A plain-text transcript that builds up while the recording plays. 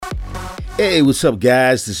Hey, what's up,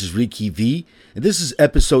 guys? This is Ricky V, and this is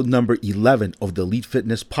episode number 11 of the Elite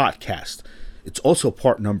Fitness Podcast. It's also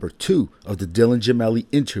part number 2 of the Dylan Gemelli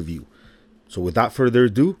interview. So without further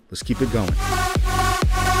ado, let's keep it going.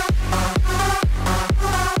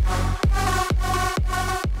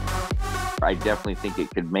 I definitely think it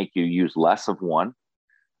could make you use less of one.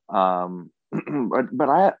 But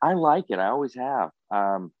I like it. I always have.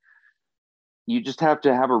 You just have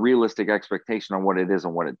to have a realistic expectation on what it is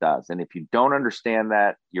and what it does. And if you don't understand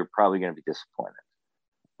that, you're probably going to be disappointed.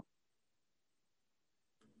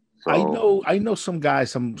 So, I know some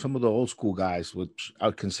guys, some of the old school guys, which I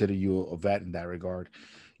would consider you a vet in that regard,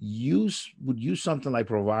 would use something like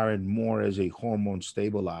Proviron more as a hormone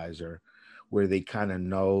stabilizer, where they kind of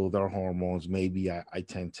know their hormones. Maybe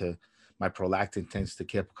my prolactin tends to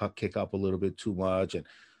kick up a little bit too much, and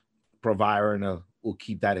Proviron will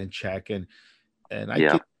keep that in check. And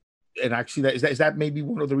actually, is that maybe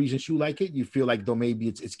one of the reasons you like it? You feel like though maybe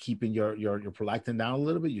it's keeping your prolactin down a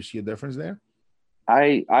little bit. You see a difference there?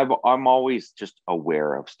 I'm always just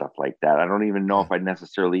aware of stuff like that. I don't even know if I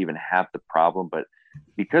necessarily even have the problem, but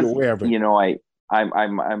because I'm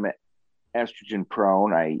estrogen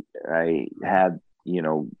prone. I had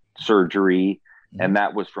surgery, and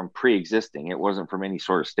that was from pre-existing. It wasn't from any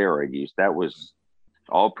sort of steroid use. That was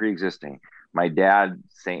all pre-existing. My dad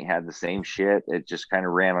had the same shit. It just kind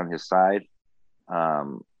of ran on his side.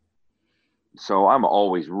 So I'm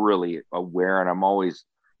always really aware, and I'm always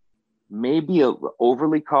maybe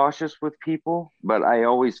overly cautious with people, but I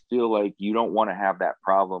always feel like you don't want to have that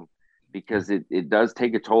problem because it does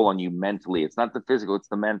take a toll on you mentally. It's not the physical, it's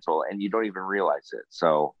the mental, and you don't even realize it.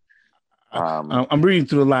 So I'm reading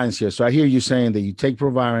through the lines here. So I hear you saying that you take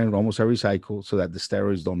Proviron almost every cycle so that the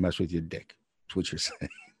steroids don't mess with your dick. That's what you're saying.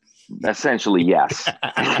 Essentially, yes.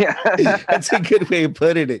 That's a good way of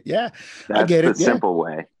putting it. Yeah, I get it. Simple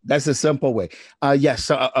way. That's a simple way. Yes.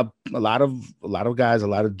 So a lot of guys, a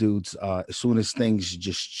lot of dudes, as soon as things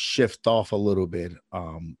just shift off a little bit,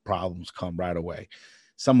 problems come right away.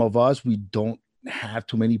 Some of us, we don't have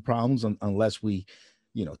too many problems unless we,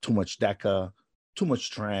 too much DECA, too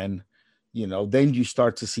much tren, then you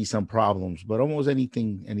start to see some problems. But almost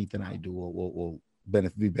anything I do will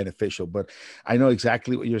be beneficial. But I know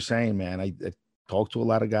exactly what you're saying, man. I talk to a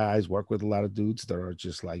lot of guys, work with a lot of dudes that are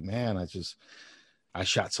just like, man, I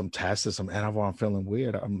shot some tests and some Anavar. I'm feeling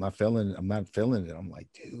weird. I'm not feeling it. I'm like,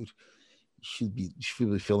 dude, you should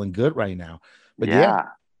be feeling good right now. But yeah,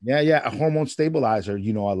 a hormone stabilizer.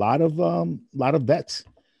 A lot of vets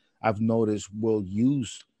I've noticed will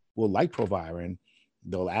like Proviron.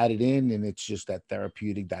 They'll add it in, and it's just that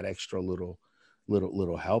therapeutic, that extra little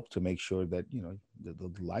help to make sure that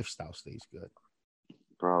the lifestyle stays good.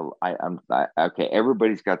 Bro, okay.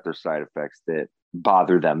 Everybody's got their side effects that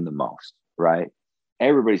bother them the most, right?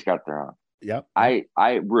 Everybody's got their own. Yep. I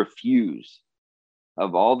refuse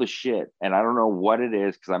of all the shit, and I don't know what it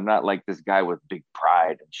is because I'm not like this guy with big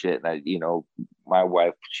pride and shit. And my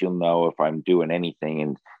wife, she'll know if I'm doing anything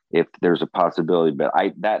and if there's a possibility. But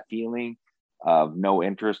that feeling of no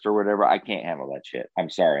interest or whatever, I can't handle that shit. I'm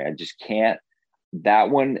sorry, I just can't. That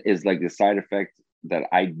one is like the side effect that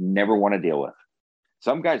I never want to deal with.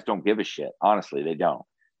 Some guys don't give a shit. Honestly, they don't.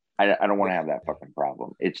 I don't want to have that fucking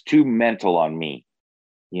problem. It's too mental on me.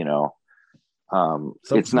 Some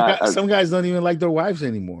guys don't even like their wives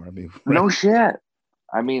anymore. I mean, right? No shit.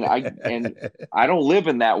 I mean, I don't live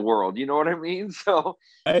in that world. You know what I mean? So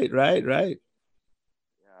right. Yeah,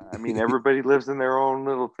 I mean, everybody lives in their own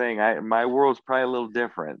little thing. My world's probably a little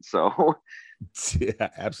different. So yeah,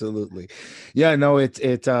 absolutely. Yeah, no,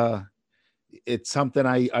 it's something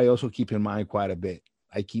I also keep in mind quite a bit.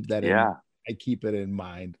 I keep that I keep it in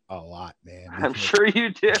mind a lot, man. I'm sure you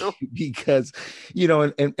do. Because,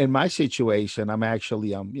 in my situation, I'm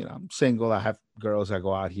single. I have girls that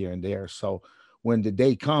go out here and there. So when the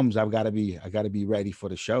day comes, I gotta be ready for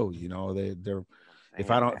the show. They're if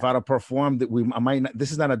I don't perform, I might not.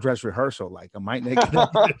 This is not a dress rehearsal. Like I might not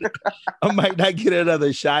get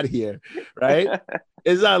another shot here, right?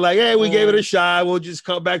 It's not like, hey, we gave it a shot. We'll just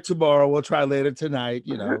come back tomorrow. We'll try later tonight.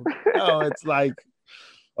 No, it's like,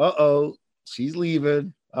 she's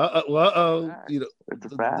leaving. It's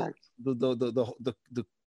a fact. The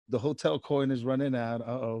hotel coin is running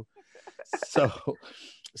out.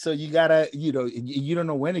 So you gotta, you don't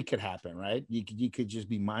know when it could happen, right? You could just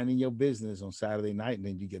be minding your business on Saturday night, and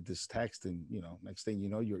then you get this text, and next thing you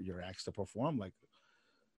know, you're asked to perform, like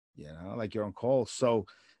you're on call. So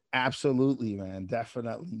absolutely, man,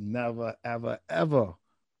 definitely never, ever, ever.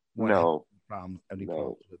 Problems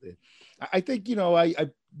with it. I think I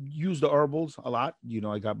use the herbals a lot.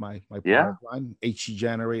 I got my product line, HC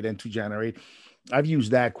Generate, N2 Generate. I've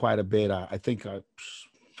used that quite a bit. I think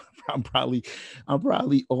I'm probably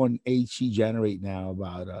on HC Generate now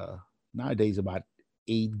about nowadays about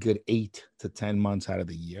 8 to 10 months out of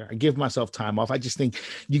the year. I give myself time off. I just think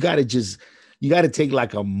you got to just you got to take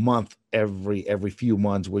like a month every few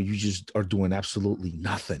months where you just are doing absolutely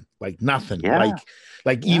nothing, like nothing. Yeah,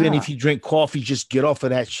 Like even if you drink coffee, just get off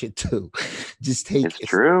of that shit too. Just it's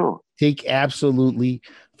true. take absolutely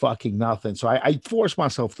fucking nothing. So I force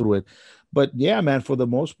myself through it. But yeah, man, for the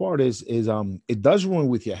most part, is it does ruin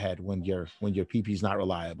with your head when your PP is not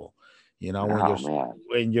reliable. You know, Oh man,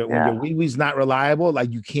 when your wee wee's not reliable,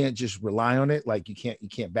 like you can't just rely on it. Like you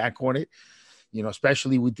can't back on it. You know,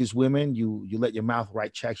 especially with these women, you let your mouth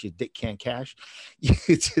write checks, your dick can't cash.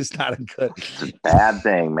 It's just not a good. It's a bad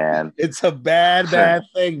thing, man. It's a bad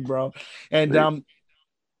thing, bro. And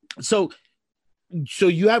so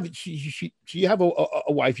you have you have a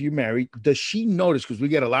wife, you're married. Does she notice, because we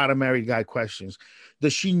get a lot of married guy questions,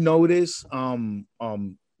 does she notice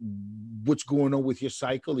what's going on with your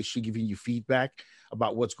cycle? Is she giving you feedback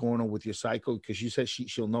about what's going on with your cycle? Because you said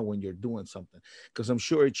she'll know when you're doing something, because I'm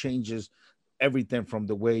sure it changes everything from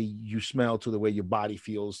the way you smell to the way your body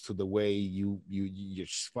feels to the way your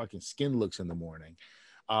fucking skin looks in the morning.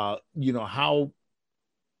 You know, how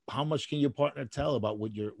much can your partner tell about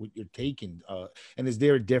what you're taking? And is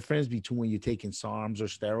there a difference between when you're taking SARMs or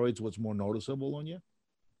steroids? What's more noticeable on you?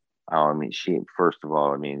 Oh, I mean, first of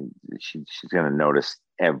all, I mean, she's gonna notice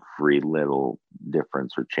every little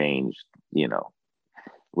difference or change. You know,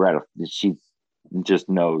 right? She just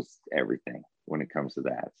knows everything when it comes to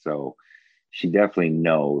that. So she definitely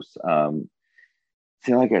knows.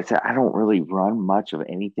 See, like I said, I don't really run much of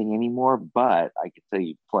anything anymore, but I can tell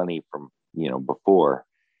you plenty from before.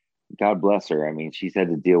 God bless her. I mean, she's had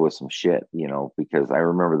to deal with some shit, because I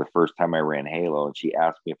remember the first time I ran Halo, and she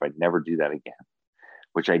asked me if I'd never do that again,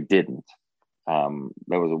 which I didn't.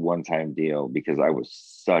 That was a one-time deal because I was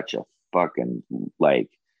such a fucking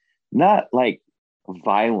not like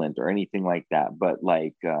violent or anything like that, but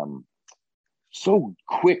so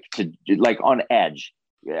quick to like on edge,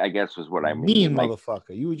 I guess was what I mean. Mean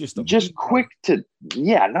motherfucker. You were just quick to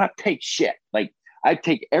not take shit. Like I'd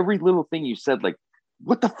take every little thing you said, like,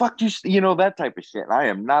 what the fuck that type of shit. And I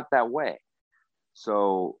am not that way.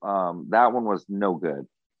 So that one was no good.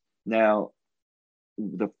 Now,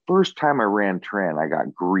 the first time I ran Tren, I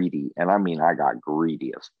got greedy. And I mean, I got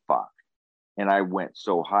greedy as fuck. And I went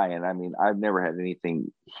so high. And I mean, I've never had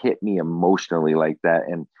anything hit me emotionally like that.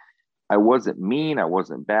 And I wasn't mean. I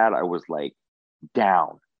wasn't bad. I was like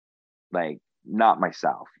down, like not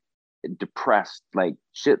myself, depressed, like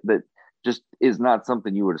shit that just is not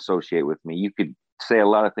something you would associate with me. You could say a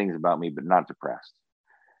lot of things about me, but not depressed.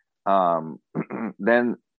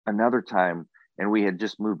 Then another time, and we had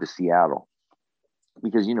just moved to Seattle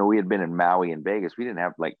because, we had been in Maui and Vegas. We didn't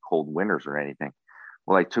have like cold winters or anything.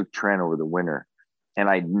 Well, I took Tren over the winter, and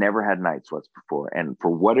I'd never had night sweats before. And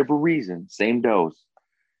for whatever reason, same dose,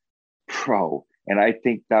 pro. And I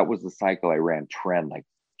think that was the cycle I ran Tren, like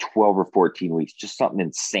 12 or 14 weeks, just something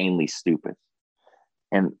insanely stupid.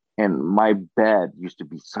 And my bed used to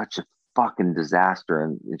be such a fucking disaster,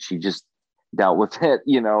 and she just dealt with it,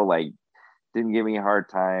 like didn't give me a hard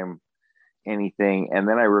time, anything. And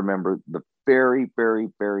then I remember the very, very,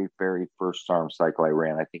 very, very first SARM cycle I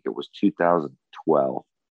ran. I think it was 2012,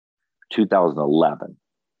 2011,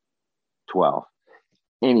 12.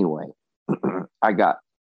 Anyway, I got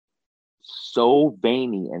so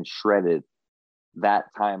veiny and shredded that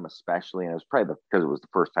time, especially, and it was probably because it was the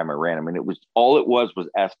first time I ran. I mean, it was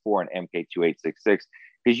S4 and MK2866,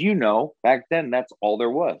 because back then that's all there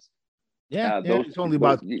was. It's only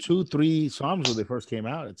about 2-3 SARMs when they first came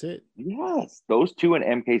out. That's it. Yes, those two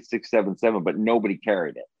and MK677, but nobody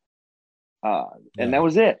carried it. And that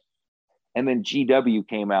was it. And then GW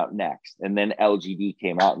came out next, and then LGD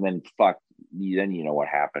came out, and then then you know what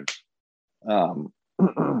happened.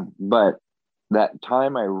 But that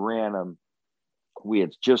time I ran them, we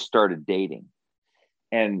had just started dating,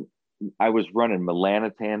 and I was running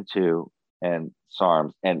Melanotan 2 and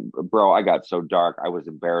SARMs, and bro, I got so dark I was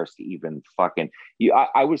embarrassed to even fucking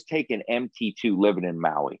I was taking MT2 living in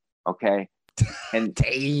Maui, okay, and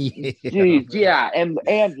geez, yeah, and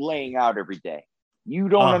laying out every day. You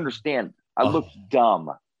don't understand. I looked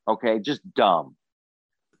dumb, okay, just dumb.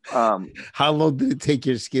 How long did it take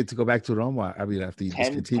your skin to go back to normal? I mean, after you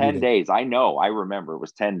 10 days. I remember it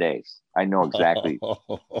was 10 days. I know exactly.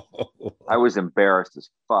 I was embarrassed as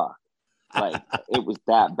fuck. Like, it was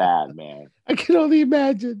that bad, man. I can only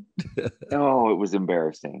imagine. Oh, it was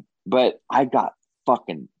embarrassing. But I got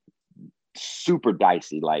fucking super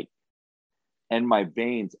dicey, and my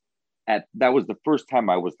veins that was the first time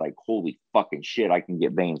I was like, holy fucking shit, I can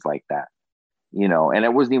get veins like that, and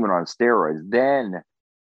it wasn't even on steroids. Then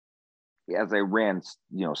as I ran,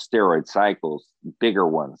 steroid cycles, bigger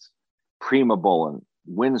ones, Primobolan,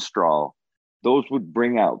 Winstrol, those would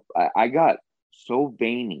bring out, I got so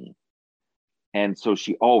veiny. And so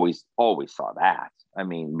she always saw that. I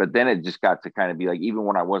mean, but then it just got to kind of be like, even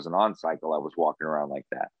when I wasn't on cycle, I was walking around like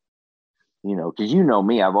that, because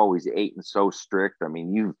me, I've always eaten so strict. I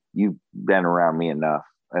mean, you've been around me enough,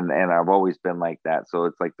 and I've always been like that. So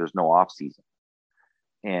it's like there's no off season,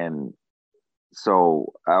 and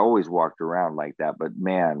so I always walked around like that. But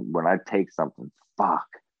man, when I take something, fuck,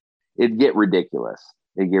 it'd get ridiculous.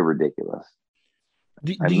 I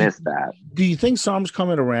miss that. Do you think SARMs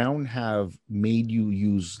coming around have made you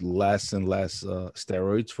use less and less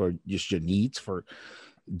steroids for just your needs for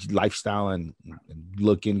lifestyle and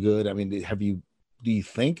looking good? I mean, do you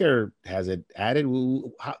think, or has it added?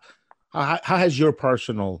 How has your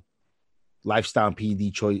personal lifestyle and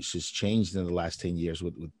PD choices changed in the last 10 years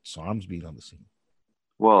with SARMs being on the scene?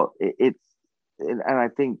 Well, and I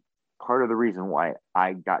think part of the reason why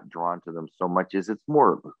I got drawn to them so much is it's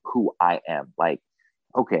more who I am. Like,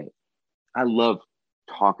 okay, I love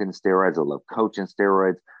talking steroids. I love coaching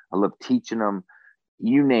steroids. I love teaching them.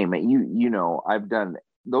 You name it. I've done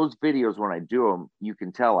those videos. When I do them, you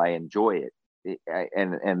can tell I enjoy it,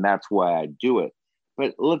 and that's why I do it.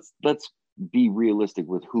 But let's be realistic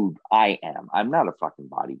with who I am. I'm not a fucking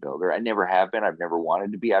bodybuilder. I never have been. I've never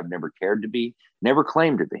wanted to be. I've never cared to be. Never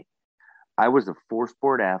claimed to be. I was a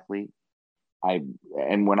 4-sport athlete.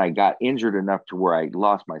 And when I got injured enough to where I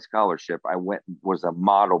lost my scholarship, I was a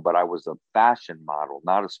model, but I was a fashion model,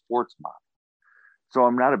 not a sports model. So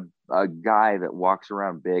I'm not a guy that walks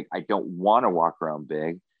around big. I don't want to walk around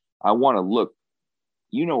big. I want to look,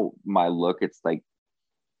 my look. It's like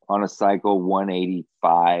on a cycle,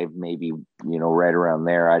 185, maybe, right around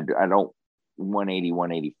there. I don't 180,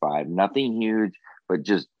 185, nothing huge, but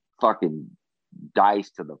just fucking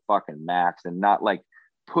diced to the fucking max, and not like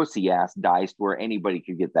pussy ass diced where anybody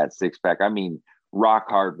could get that 6-pack. I mean, rock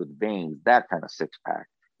hard with veins, that kind of 6-pack.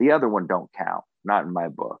 The other one don't count, not in my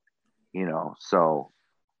book, so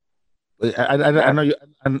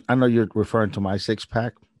I know you're referring to my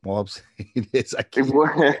 6-pack. All I'm saying is I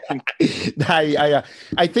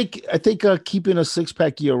think keeping a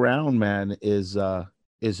 6-pack year round, man, is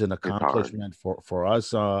an accomplishment for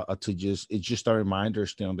us. It's just a reminder,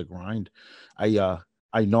 stay on the grind. I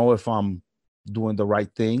know if I'm doing the right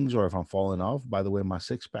things or if I'm falling off by the way my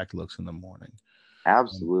 6-pack looks in the morning.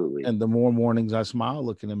 Absolutely. And the more mornings I smile,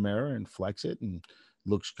 look in the mirror and flex it, and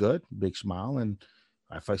looks good, big smile. And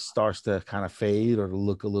if it starts to kind of fade or to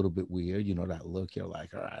look a little bit weird, that look, you're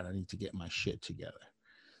like, all right, I need to get my shit together.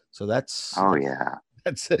 So that's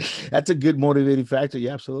a good motivating factor.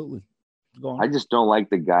 Yeah, absolutely. Go on. I just don't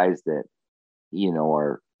like the guys that,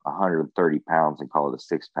 are 130 pounds and call it a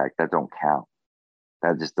 6-pack. That don't count.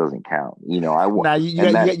 That just doesn't count. You got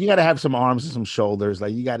to have some arms and some shoulders.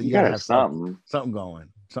 Like you got to have something going.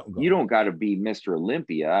 You don't got to be Mr.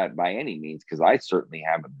 Olympia by any means, because I certainly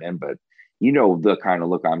haven't been. But the kind of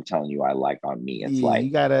look I'm telling you I like on me. It's like you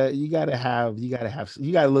gotta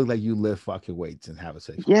look like you lift fucking weights and have a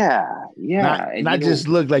 6-pack. Yeah. Not just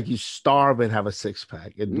look like you starve and have a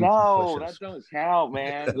 6-pack. No, that don't count,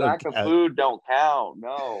 man. Lack of food don't count.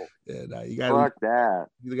 No. Yeah, no, you gotta fuck that.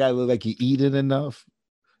 You gotta look like you eat it enough.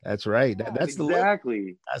 That's right. That's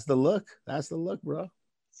exactly. That's the look. That's the look, bro.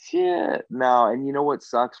 Shit. No, and you know what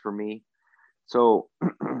sucks for me? So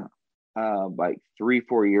like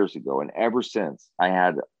 3-4 years ago, and ever since, I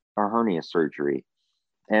had a hernia surgery,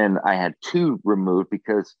 and I had 2 removed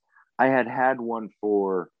because I had one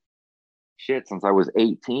for since I was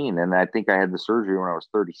 18, and I think I had the surgery when I was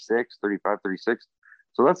 36.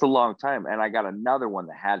 So that's a long time, and I got another one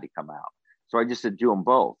that had to come out, so I just said do them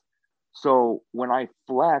both. So when I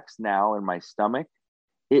flex now in my stomach,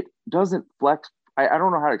 it doesn't flex. I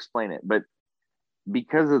don't know how to explain it, but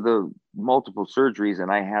because of the multiple surgeries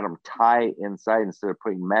and I had them tie inside instead of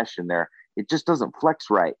putting mesh in there, it just doesn't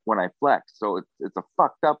flex right when I flex. So it's a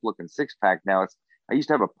fucked up looking 6-pack now. I used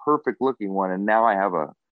to have a perfect looking one, and now I have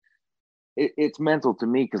it's mental to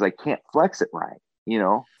me because I can't flex it right,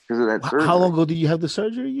 because of that surgery. How long ago did you have the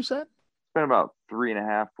surgery, you said? It's been about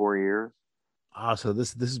 3.5, 4 years. So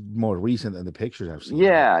this is more recent than the pictures I've seen.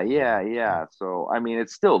 Yeah. So I mean,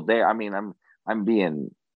 it's still there. I mean, I'm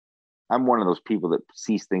one of those people that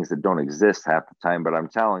sees things that don't exist half the time, but I'm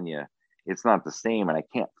telling you, it's not the same, and I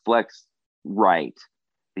can't flex right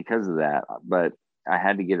because of that. But I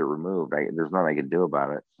had to get it removed. There's nothing I could do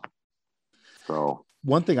about it. So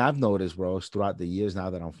one thing I've noticed, bro, is throughout the years now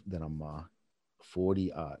that I'm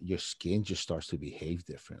 40, your skin just starts to behave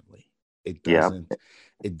differently. It Yeah.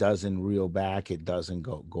 doesn't reel back. It doesn't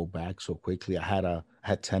go back so quickly. I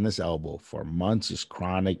had tennis elbow for months, just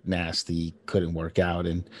chronic, nasty, couldn't work out.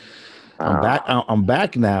 And I'm back. I'm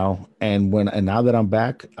back now. And now that I'm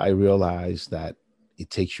back, I realize that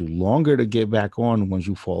it takes you longer to get back on once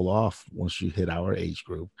you fall off, once you hit our age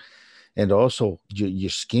group. And also your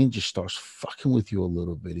skin just starts fucking with you a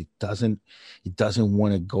little bit. It doesn't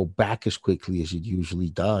want to go back as quickly as it usually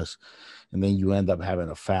does. And then you end up having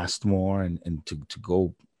to fast more and to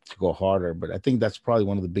go harder. But I think that's probably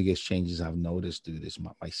one of the biggest changes I've noticed, dude, is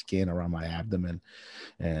my skin around my abdomen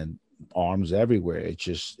and arms everywhere.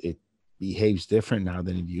 It behaves different now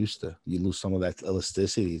than it used to. You lose some of that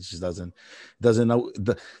elasticity. It just doesn't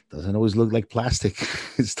always look like plastic.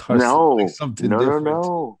 It starts to look like something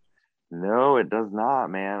different. No, it does not,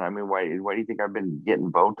 man. I mean, why do you think I've been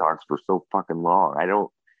getting Botox for so fucking long? I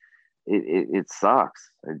don't. It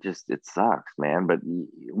sucks. It sucks, man. But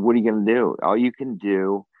what are you gonna do? All you can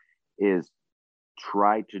do is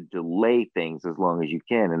try to delay things as long as you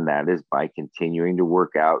can, and that is by continuing to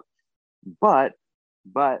work out. But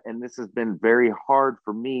and this has been very hard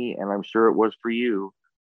for me, and I'm sure it was for you.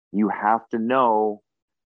 You have to know,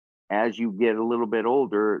 as you get a little bit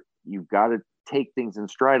older, you've got to take things in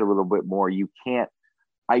stride a little bit more. You can't.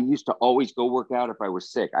 I used to always go work out if I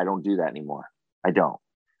was sick. I don't do that anymore. I don't.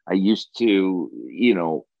 I used to,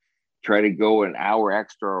 try to go an hour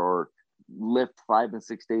extra or lift 5 and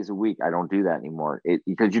 6 days a week. I don't do that anymore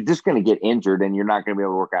because you're just going to get injured and you're not going to be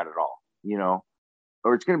able to work out at all,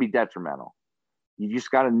 or it's going to be detrimental. You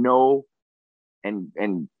just got to know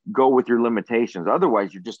and go with your limitations.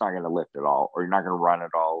 Otherwise, you're just not going to lift at all, or you're not going to run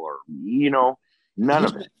at all, or, none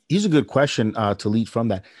of it. Here's a good question to lead from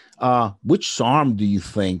that. Which SARM do you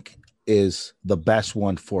think is the best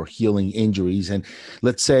one for healing injuries? And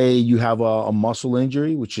let's say you have a muscle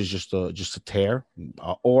injury, which is just a tear,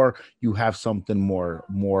 or you have something more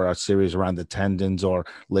serious around the tendons or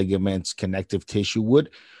ligaments, connective tissue.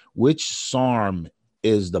 Which SARM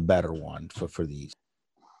is the better one for these?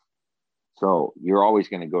 So you're always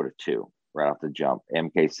going to go to two right off the jump: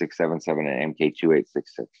 MK677 and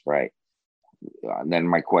MK2866, right? And then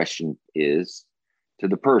my question is to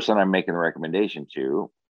the person I'm making the recommendation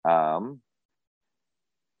to: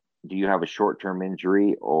 do you have a short-term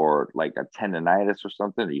injury or like a tendonitis or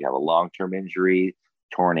something? Or you have a long-term injury,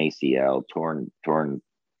 torn ACL, torn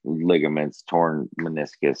ligaments, torn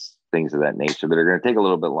meniscus, things of that nature that are going to take a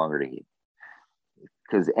little bit longer to heal?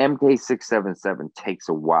 Because MK677 takes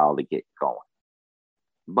a while to get going,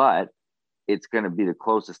 but it's going to be the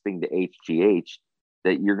closest thing to HGH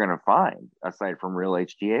that you're going to find aside from real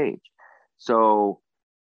HGH. So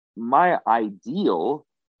my ideal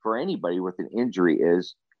for anybody with an injury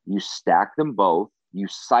is you stack them both, you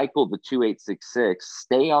cycle the 2866,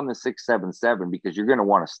 stay on the 677 because you're going to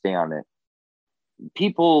want to stay on it.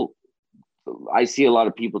 I see a lot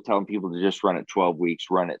of people telling people to just run it 12 weeks,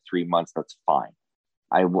 run it 3 months. That's fine.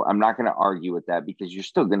 I'm not going to argue with that because you're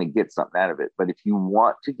still going to get something out of it. But if you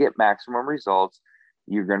want to get maximum results,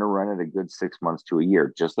 you're going to run it a good 6 months to a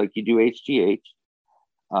year, just like you do HGH.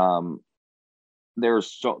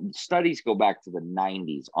 There's studies go back to the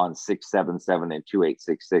 90s on 677 and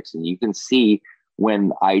 2866, and you can see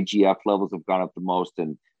when IGF levels have gone up the most,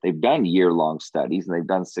 and they've done year-long studies and they've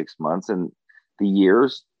done 6 months, and the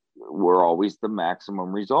years were always the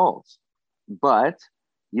maximum results. But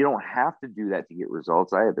you don't have to do that to get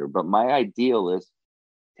results either. But my ideal is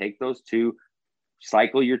take those two,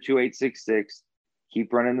 cycle your 2866,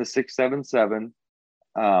 keep running the 677,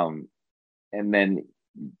 and then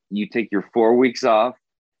you take your 4 weeks off,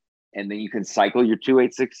 and then you can cycle your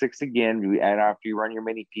 2866 again. And after you run your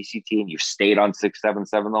mini PCT, and you stayed on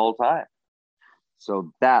 677 the whole time.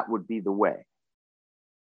 So that would be the way.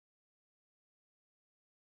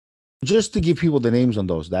 Just to give people the names on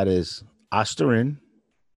those, that is Ostarine,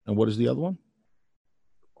 and what is the other one?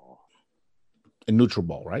 And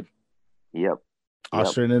Nutribol, right? Yep.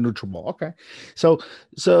 Ostarine and Nutribol. Okay. So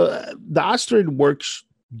the Ostarine works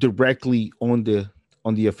directly on the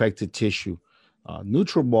affected tissue.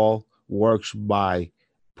 Nutribol works by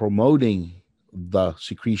promoting the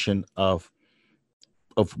secretion of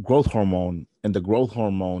growth hormone, and the growth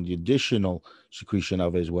hormone, the additional secretion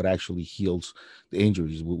of it, is what actually heals the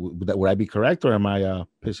injuries. Would I be correct, or am I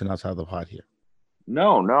pissing outside the pot here?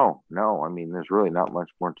 No. I mean, there's really not much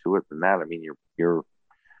more to it than that. I mean, you're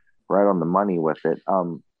right on the money with it.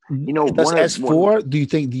 Does S4? Do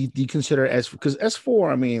you consider S4? Because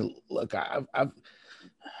S4, I mean, look, I've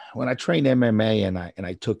when I trained MMA and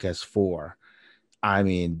I took S4, I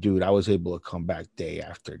mean, dude, I was able to come back day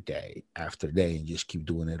after day after day and just keep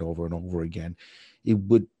doing it over and over again. It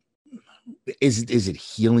would is it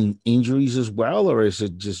healing injuries as well, or is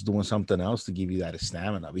it just doing something else to give you that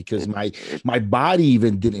stamina? Because It's my body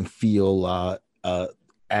even didn't feel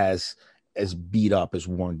as beat up, as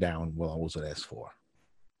worn down while I was at S4.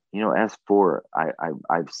 S4.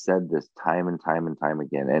 I've said this time and time and time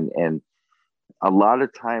again, and a lot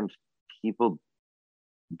of times people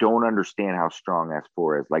don't understand how strong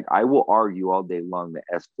S4 is. Like, I will argue all day long that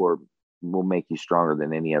S4 will make you stronger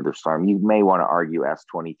than any other storm. You may want to argue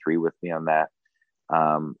S23 with me on that.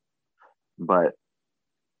 But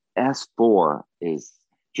S4 is,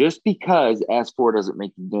 just because S4 doesn't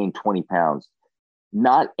make you gain 20 pounds,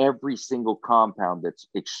 not every single compound that's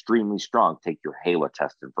extremely strong, take your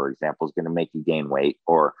halotestin, for example, is going to make you gain weight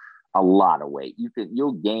or a lot of weight.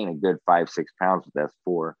 You'll gain a good 5-6 pounds with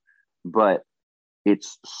S4, but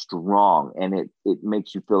it's strong and it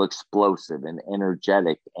makes you feel explosive and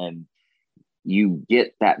energetic, and you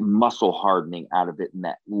get that muscle hardening out of it and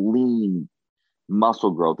that lean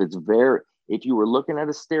muscle growth. It's very, if you were looking at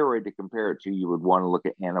a steroid to compare it to, you would want to look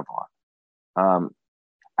at Anavar.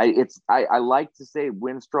 I like to say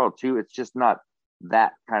Winstrol too. It's just not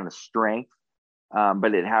that kind of strength,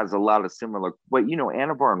 but it has a lot of similar. But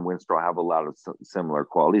Anavar and Winstrol have a lot of similar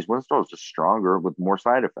qualities. Winstrol is just stronger with more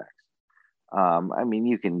side effects. I mean,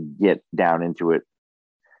 you can get down into it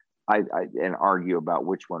and argue about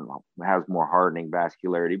which one has more hardening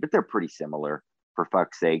vascularity, but they're pretty similar, for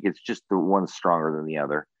fuck's sake. It's just the one's stronger than the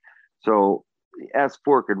other. So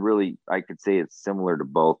S4 I could say it's similar to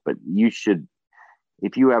both, but you should,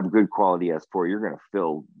 if you have good quality S4, you're going to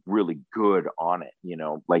feel really good on it,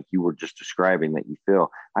 like you were just describing that you feel.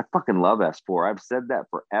 I fucking love S4. I've said that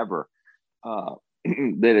forever,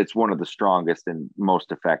 that it's one of the strongest and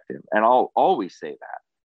most effective. And I'll always say that.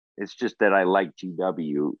 It's just that I like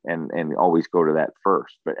GW and always go to that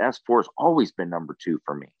first. But S4's always been number 2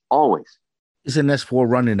 for me. Always. Is an S4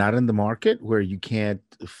 running out in the market where you can't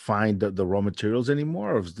find the raw materials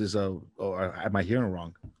anymore? Or is this or am I hearing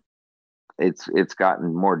wrong? It's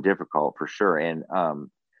gotten more difficult for sure. And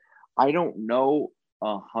I don't know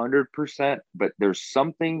 100%, but there's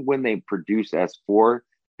something when they produce S4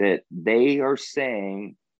 that they are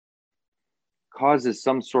saying causes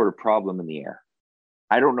some sort of problem in the air.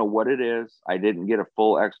 I don't know what it is. I didn't get a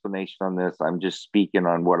full explanation on this. I'm just speaking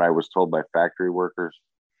on what I was told by factory workers,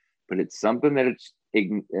 but it's something that it's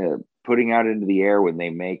putting out into the air when they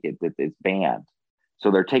make it, that it's banned.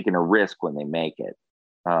 So they're taking a risk when they make it.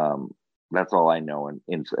 That's all I know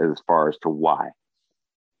as far as to why.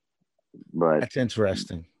 But that's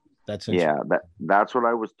interesting. That's what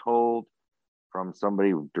I was told from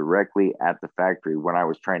somebody directly at the factory when I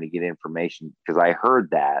was trying to get information, because I heard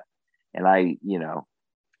that, and I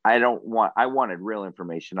wanted real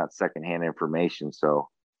information, not secondhand information. So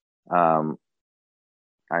I'm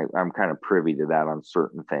kind of privy to that on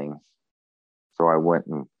certain things. So I went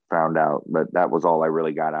and found out, but that was all I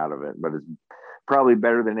really got out of it. But it's probably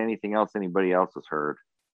better than anything else anybody else has heard.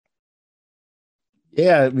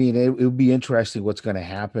 Yeah, I mean, it would be interesting what's going to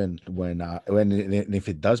happen when if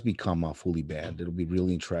it does become fully banned. It'll be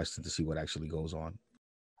really interesting to see what actually goes on.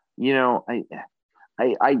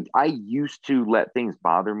 I used to let things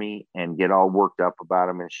bother me and get all worked up about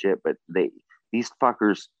them and shit, but these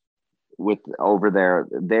fuckers with over there,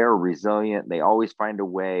 they're resilient. They always find a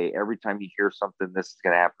way. Every time you hear something, this is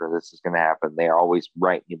going to happen or this is going to happen, they're always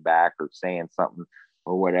writing you back or saying something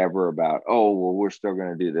or whatever about, oh, well, we're still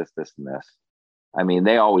going to do this, this, and this. I mean,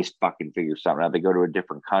 they always fucking figure something out. They go to a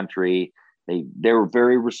different country. They're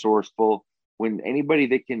very resourceful. When anybody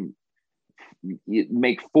that can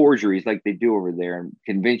make forgeries like they do over there and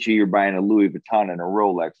convince you you're buying a Louis Vuitton and a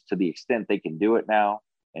Rolex, to the extent they can do it now,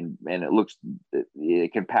 and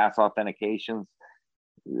it can pass authentications,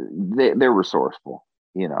 they're resourceful,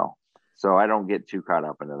 so I don't get too caught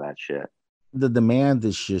up into that shit. The demand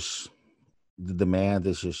is just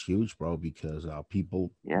huge, bro, because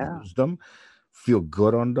people use them, feel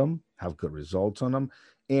good on them, have good results on them.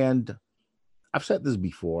 And I've said this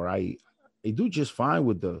before, I do just fine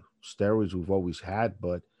with the steroids we've always had,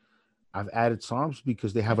 but I've added SARMs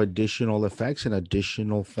because they have additional effects and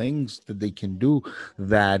additional things that they can do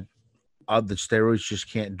that the steroids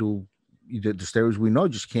just can't do. The steroids we know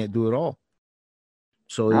just can't do it all.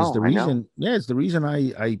 So it's the reason. Yeah, it's the reason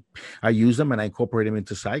I use them and I incorporate them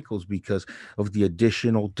into cycles, because of the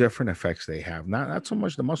additional different effects they have. Not so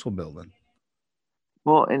much the muscle building.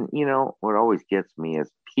 Well, and what always gets me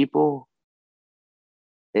is people,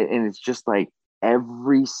 and it's just like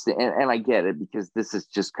and I get it, because this is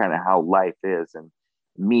just kind of how life is, and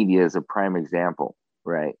media is a prime example.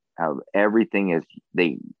 right? How everything is,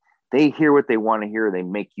 they hear what they want to hear. They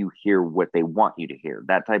make you hear what they want you to hear.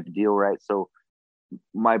 That type of deal, right? So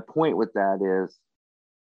my point with that is,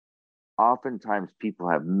 oftentimes people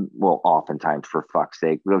have, well, oftentimes, for fuck's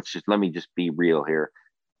sake, let me just be real here.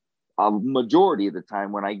 A majority of the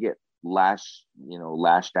time when I get lashed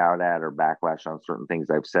out at or backlash on certain things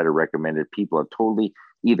I've said or recommended, people have totally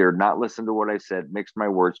either not listened to what I said, mixed my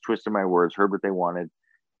words, twisted my words, heard what they wanted,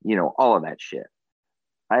 all of that shit.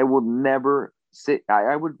 I will never sit.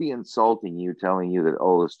 I would be insulting you, telling you that,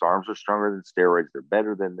 oh, the SARMs are stronger than steroids. They're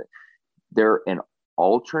better than they're an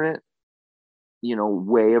alternate,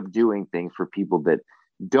 way of doing things for people that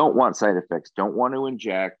don't want side effects, don't want to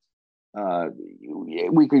inject.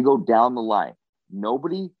 We could go down the line.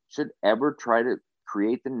 Nobody should ever try to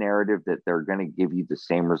create the narrative that they're going to give you the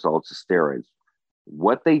same results as steroids.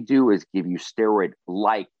 What they do is give you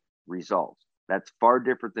steroid-like results. That's far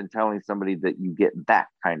different than telling somebody that you get that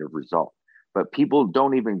kind of result. But people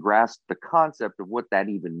don't even grasp the concept of what that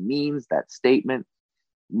even means, that statement.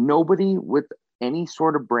 Nobody with any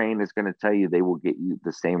sort of brain is going to tell you they will get you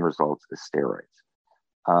the same results as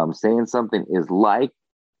steroids. Saying something is like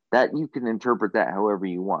that, you can interpret that however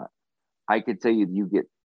you want. I could tell you get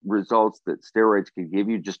results that steroids could give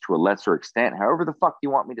you, just to a lesser extent, however the fuck you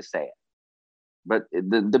want me to say it. But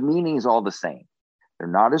the meaning is all the same. They're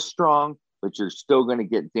not as strong, but you're still going to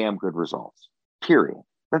get damn good results. Period.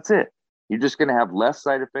 That's it. You're just going to have less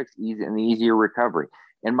side effects, and easier recovery.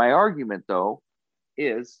 And my argument, though,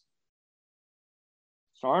 is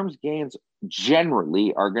SARMs gains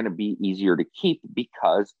generally are going to be easier to keep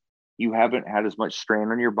because you haven't had as much strain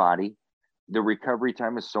on your body. The recovery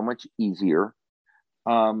time is so much easier.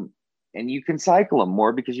 And you can cycle them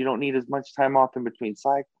more because you don't need as much time off in between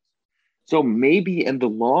cycles. So maybe in the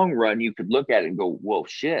long run, you could look at it and go, whoa,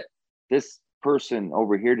 shit, this person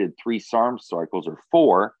over here did 3 SARM cycles or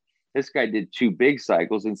 4. This guy did 2 big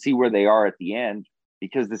cycles, and see where they are at the end,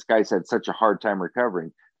 because this guy's had such a hard time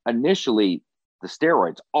recovering. Initially, the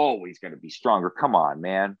steroids always going to be stronger. Come on,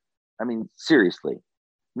 man. I mean, seriously,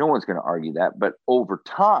 no one's going to argue that. But over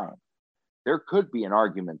time, there could be an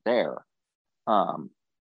argument there.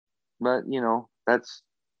 But,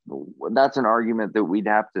 that's an argument that we'd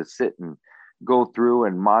have to sit and go through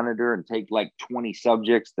and monitor and take like 20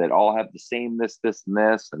 subjects that all have the same this, and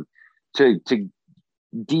this, and to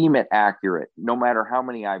deem it accurate, no matter how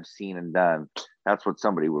many I've seen and done. That's what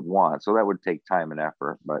somebody would want. So that would take time and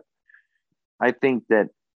effort. But I think that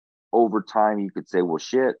over time you could say, well,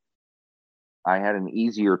 shit, I had an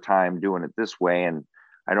easier time doing it this way, and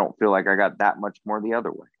I don't feel like I got that much more the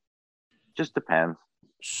other way. Just depends.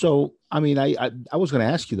 So, I mean, I was going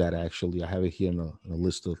to ask you that, actually. I have it here in a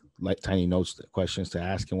list of tiny notes, questions to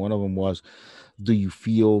ask. And one of them was, do you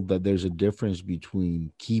feel that there's a difference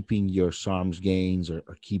between keeping your SARMs gains or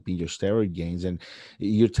keeping your steroid gains? And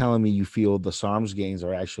you're telling me you feel the SARMs gains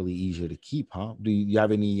are actually easier to keep, huh? Do you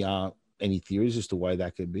have any theories as to why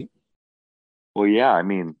that could be? Well, yeah, I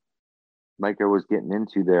mean, like I was getting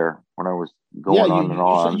into there when I was going on and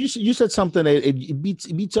on. You said something that it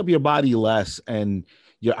beats up your body less, and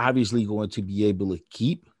you're obviously going to be able to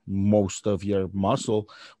keep most of your muscle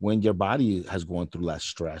when your body has gone through less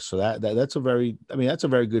stress. So that's a very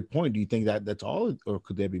good point. Do you think that that's all, or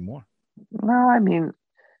could there be more? No, I mean,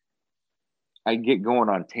 I get going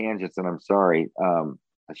on tangents, and I'm sorry.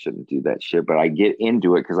 I shouldn't do that shit, but I get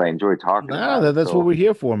into it because I enjoy talking about it. That's what we're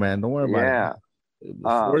here for, man. Don't worry about it.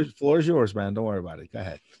 The floor is yours, man. Don't worry about it. Go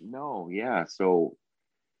ahead. No, yeah. So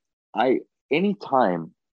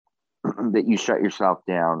anytime that you shut yourself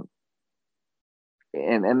down,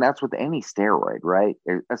 and that's with any steroid, right?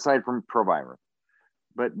 Aside from Proviron,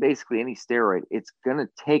 but basically any steroid, it's going to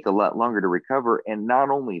take a lot longer to recover. And not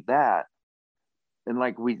only that, and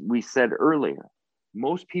like we said earlier,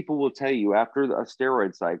 most people will tell you after a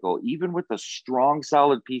steroid cycle, even with a strong,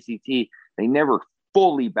 solid PCT, they never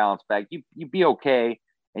fully bounce back. You be okay.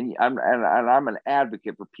 And I'm an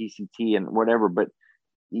advocate for PCT and whatever, but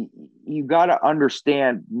you got to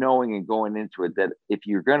understand, knowing and going into it, that if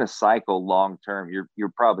you're going to cycle long term,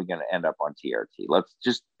 you're probably going to end up on TRT. Let's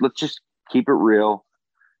just keep it real.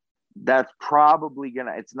 That's probably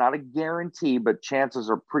it's not a guarantee, but chances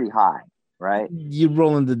are pretty high, right? You're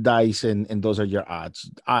rolling the dice, and those are your odds.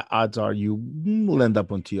 Odds are you will end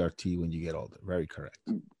up on TRT when you get older. Very correct.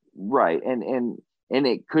 Right. And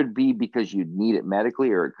it could be because you need it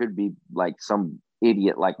medically, or it could be like some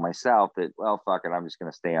idiot like myself that, well, fuck it, I'm just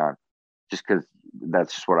going to stay on just because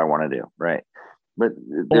that's just what I want to do. Right. But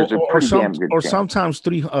there's a pretty damn good chance. Sometimes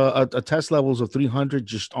a test levels of 300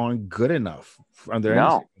 just aren't good enough under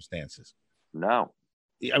any circumstances. No.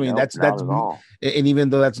 I mean, Nope, not at all. and even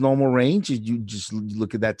though that's normal range, you just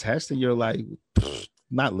look at that test and you're like,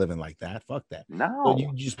 not living like that. Fuck that. So you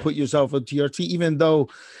No. just put yourself a TRT, even though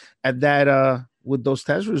at that with those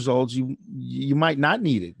test results, you might not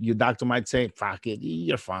need it. Your doctor might say, fuck it,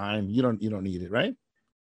 you're fine. You don't need it, right?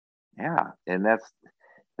 Yeah, and that's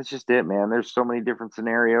just it, man. There's so many different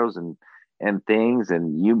scenarios and things,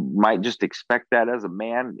 and you might just expect that as a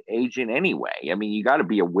man aging anyway. I mean, you got to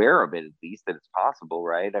be aware of it at least that it's possible,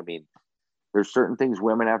 right? I mean, there's certain things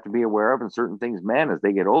women have to be aware of, and certain things men as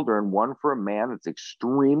they get older. And one for a man that's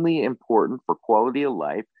extremely important for quality of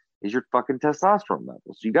life is your fucking testosterone level.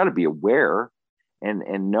 So you got to be aware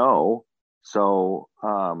and know. So,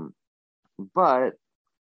 but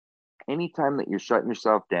anytime that you're shutting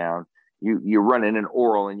yourself down, you're running an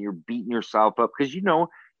oral and you're beating yourself up because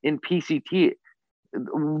in PCT,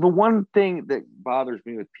 the one thing that bothers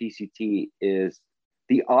me with PCT is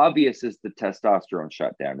the obvious is the testosterone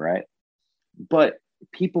shutdown, right? But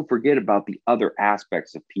people forget about the other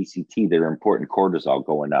aspects of PCT that are important. Cortisol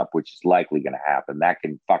going up, which is likely going to happen. That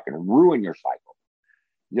can fucking ruin your cycle.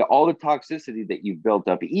 All the toxicity that you've built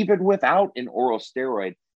up, even without an oral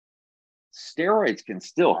steroid, steroids can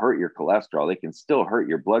still hurt your cholesterol. They can still hurt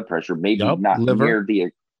your blood pressure. Maybe Yup, not liver.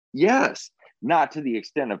 near yes, not to the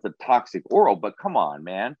extent of the toxic oral, but come on,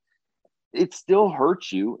 man. It still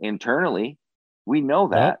hurts you internally. We know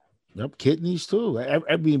Yep. that. Yep. Kidneys too.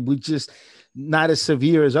 I mean, we just not as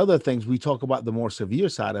severe as other things. We talk about the more severe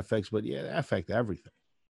side effects, but yeah, they affect everything.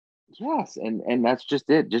 Yes, and that's just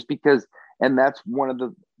it. Just because, and that's one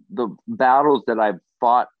of the battles that I've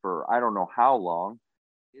fought for I don't know how long,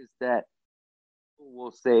 is that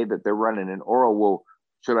will say that they're running an oral. Well,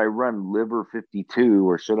 should I run liver 52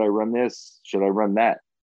 or should I run this? Should I run that?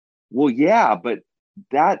 Well, yeah, but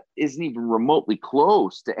that isn't even remotely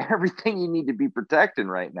close to everything you need to be protecting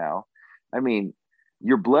right now. I mean,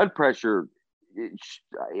 your blood pressure,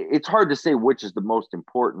 it's hard to say which is the most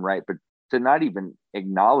important, right? But to not even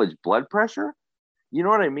acknowledge blood pressure, you know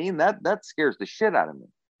what I mean? That scares the shit out of me.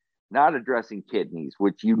 Not addressing kidneys,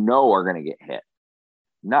 which are going to get hit.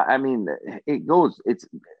 Not, I mean, it's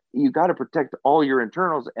you got to protect all your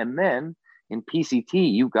internals, and then in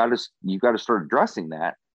PCT, you got to start addressing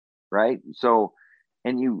that, right? So,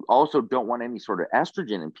 and you also don't want any sort of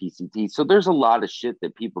estrogen in PCT. So there's a lot of shit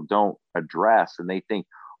that people don't address, and they think,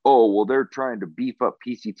 oh, well, they're trying to beef up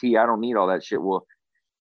PCT. I don't need all that shit. Well,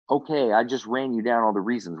 okay, I just ran you down all the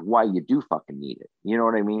reasons why you do fucking need it. You know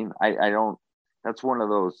what I mean? I don't. That's one of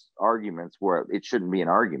those arguments where it shouldn't be an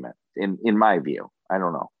argument, in my view. I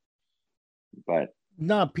don't know, but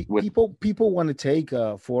No, with people want to take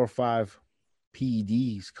 4 or 5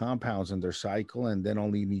 PEDs compounds in their cycle, and then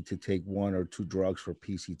only need to take 1 or 2 drugs for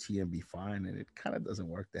PCT and be fine. And it kind of doesn't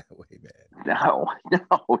work that way, man. no,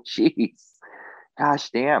 no, jeez, gosh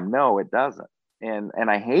damn, no, it doesn't, and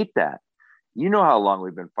I hate that. You know how long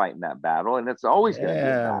we've been fighting that battle, and it's always going to be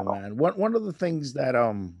a Yeah, battle. man. One of the things that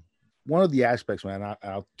one of the aspects, man,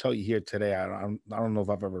 I'll tell you here today. I don't know if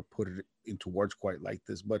I've ever put it into words quite like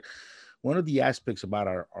this, but one of the aspects about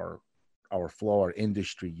our flow, our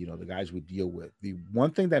industry, the guys we deal with, the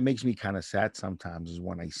one thing that makes me kind of sad sometimes is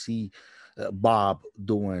when I see Bob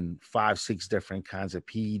doing 5, 6 different kinds of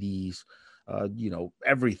PEDs,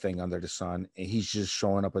 everything under the sun, and he's just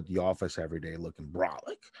showing up at the office every day looking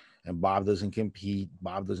brolic. And Bob doesn't compete.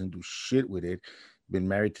 Bob doesn't do shit with it. Been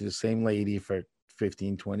married to the same lady for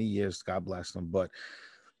 15, 20 years. God bless them. But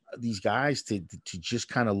these guys to just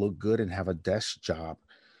kind of look good and have a desk job,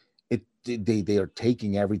 they are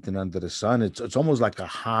taking everything under the sun. It's almost like a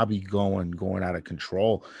hobby going out of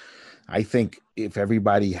control. I think if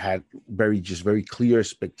everybody had very clear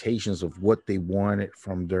expectations of what they wanted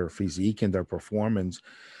from their physique and their performance,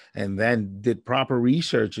 and then did proper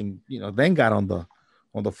research, and then got on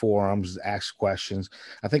the forums, asked questions,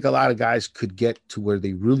 I think a lot of guys could get to where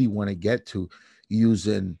they really want to get to,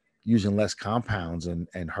 using less compounds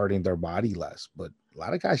and hurting their body less. But a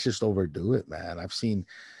lot of guys just overdo it, man. I've seen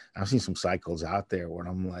some cycles out there where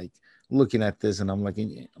I'm like looking at this and I'm like,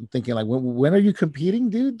 I'm thinking like, when are you competing,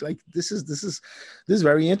 dude? Like this is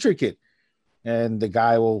very intricate. And the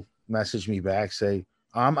guy will message me back, say,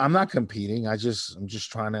 I'm not competing. I'm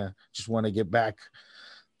just trying to just want to get back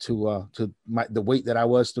to the weight that I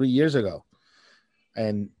was 3 years ago.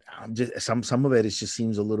 And I'm just some of it just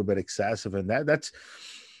seems a little bit excessive. And that's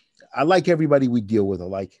I like everybody we deal with. I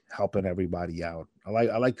like helping everybody out. I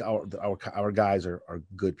like our guys are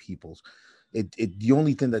good people. It the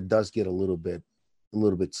only thing that does get a little bit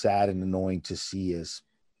sad and annoying to see is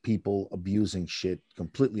people abusing shit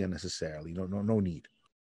completely unnecessarily. No need.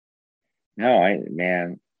 No,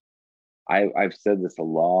 man, I've said this a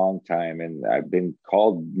long time, and I've been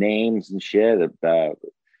called names and shit about,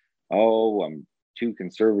 oh, I'm too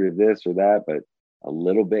conservative, this or that, but a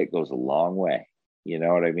little bit goes a long way. You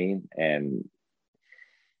know what I mean? And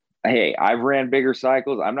hey, I've ran bigger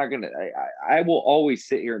cycles. I'm not gonna. I will always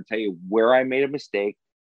sit here and tell you where I made a mistake,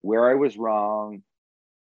 where I was wrong.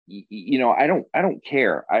 You know, I don't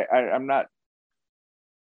care. I'm not.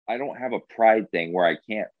 I don't have a pride thing where I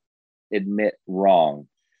can't admit wrong.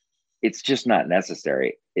 It's just not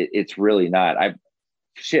necessary. It's really not. I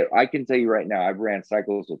can tell you right now, I've ran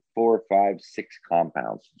cycles with 4, 5, 6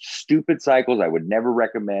 compounds. Stupid cycles I would never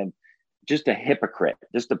recommend. Just a hypocrite,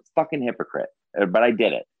 just a fucking hypocrite. But I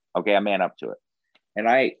did it. Okay, I man up to it. And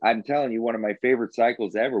I'm telling you, one of my favorite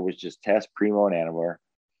cycles ever was just test Primo and Anavar.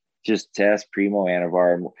 Just test Primo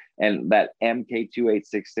Anavar. And that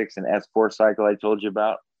MK2866 and S4 cycle I told you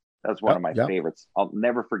about, that's one of my favorites. I'll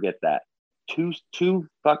never forget that. Two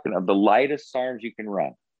fucking of the lightest SARMs you can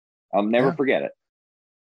run. I'll never forget it.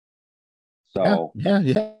 So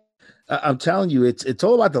yeah. I'm telling you, it's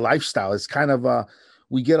all about the lifestyle. It's kind of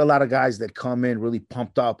we get a lot of guys that come in really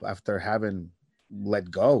pumped up after having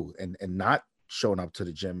let go and not showing up to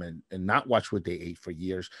the gym and not watch what they ate for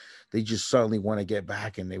years. They just suddenly want to get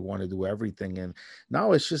back and they want to do everything. And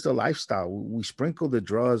now it's just a lifestyle. We sprinkle the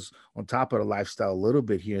drugs on top of the lifestyle a little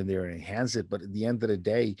bit here and there and enhance it. But at the end of the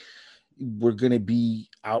day, we're going to be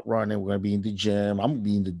out running. We're going to be in the gym. I'm going to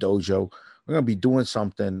be in the dojo. We're going to be doing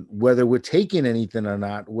something, whether we're taking anything or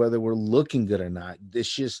not, whether we're looking good or not.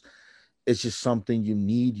 It's just something you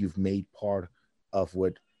need. You've made part of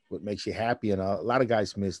what makes you happy. And a lot of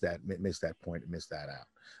guys miss that point, miss that out.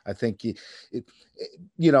 I think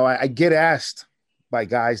I get asked by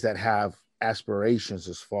guys that have aspirations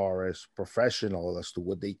as far as professional as to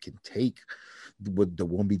what they can take, what that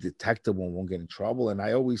won't be detectable, won't get in trouble. And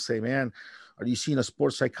I always say, man, are you seeing a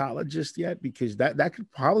sports psychologist yet? Because that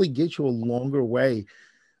could probably get you a longer way,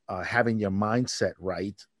 having your mindset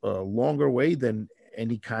right, a longer way than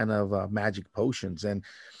any kind of magic potions. And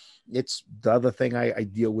it's the other thing I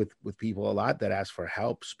deal with people a lot that ask for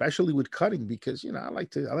help, especially with cutting, because I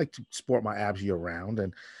like to sport my abs year round,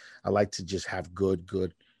 and I like to just have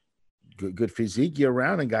good physique year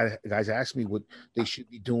round. And guys ask me what they should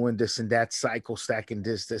be doing, this and that, cycle stacking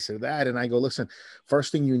this or that, and I go, listen,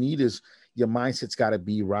 first thing you need is your mindset's got to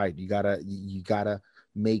be right. You gotta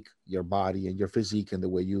make your body and your physique and the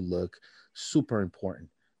way you look super important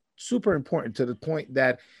to the point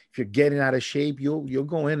that if you're getting out of shape, you'll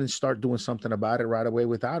go in and start doing something about it right away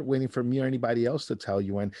without waiting for me or anybody else to tell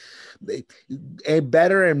you. And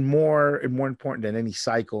better and more important than any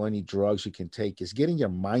cycle, any drugs you can take is getting your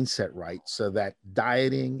mindset right, so that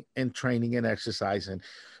dieting and training and exercising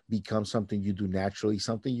becomes something you do naturally,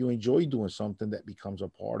 something you enjoy doing, something that becomes a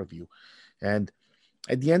part of you. And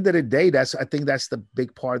at the end of the day, I think that's the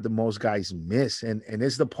big part that most guys miss. And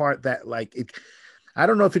it's the part that, like, I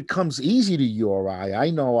don't know if it comes easy to you or I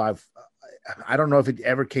know I don't know if it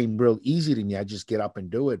ever came real easy to me. I just get up and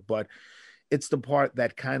do it. But it's the part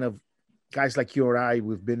that kind of guys like you or I,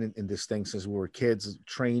 we've been in this thing since we were kids,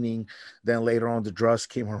 training. Then later on, the drugs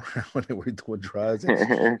came around and we're doing drugs.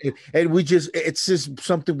 And it's just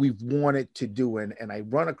something we've wanted to do. And I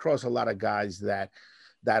run across a lot of guys that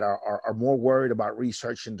are more worried about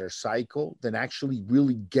researching their cycle than actually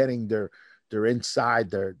really getting their inside,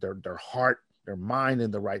 their heart, their mind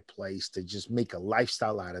in the right place to just make a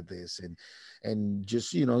lifestyle out of this, and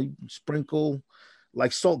just sprinkle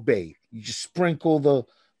like Salt Bae. You just sprinkle the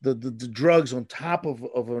drugs on top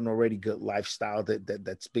of an already good lifestyle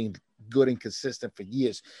that's been good and consistent for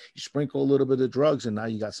years. You sprinkle a little bit of drugs, and now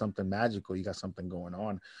you got something magical. You got something going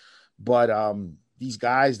on. But these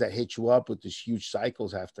guys that hit you up with these huge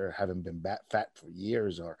cycles after having been fat for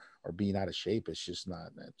years or being out of shape, it's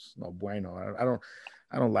no bueno.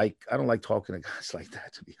 I don't like talking to guys like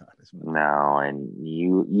that, to be honest. No, and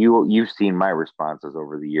you've seen my responses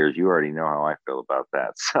over the years. You already know how I feel about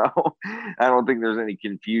that. So I don't think there's any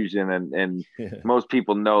confusion, and most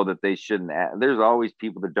people know that they shouldn't. There's always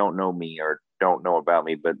people that don't know me or don't know about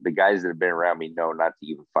me, but the guys that have been around me know not to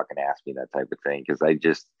even fucking ask me that type of thing, because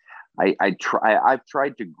I've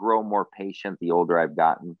tried to grow more patient the older I've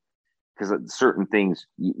gotten, because certain things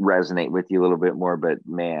resonate with you a little bit more. But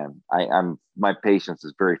man, my patience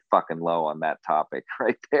is very fucking low on that topic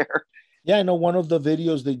right there. Yeah, I know one of the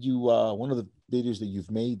videos that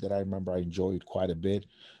you've made that I remember I enjoyed quite a bit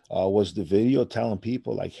was the video telling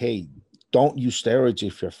people, like, hey, don't use steroids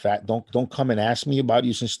if you're fat. Don't come and ask me about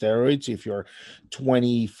using steroids if you're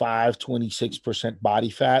 25, 26% body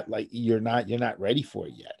fat. Like, you're not ready for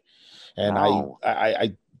it yet. And no.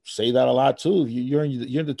 I say that a lot too. If you're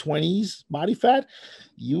in the 20s, body fat,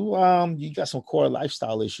 you got some core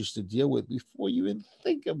lifestyle issues to deal with before you even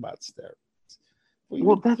think about steroids.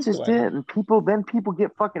 Well, that's just it. And people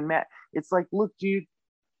get fucking mad. It's like, look, dude,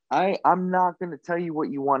 I'm not gonna tell you what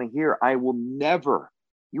you want to hear. I will never.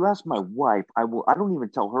 You ask my wife, I don't even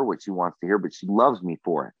tell her what she wants to hear, but she loves me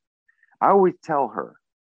for it. I always tell her,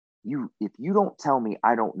 if you don't tell me,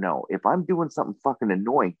 I don't know. If I'm doing something fucking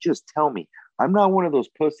annoying, just tell me. I'm not one of those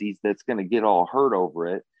pussies that's gonna get all hurt over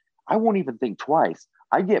it. I won't even think twice.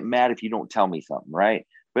 I get mad if you don't tell me something, right?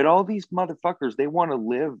 But all these motherfuckers, they want to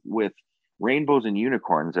live with rainbows and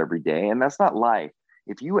unicorns every day, and that's not life.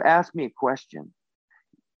 If you ask me a question,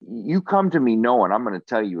 you come to me knowing I'm going to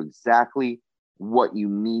tell you exactly what you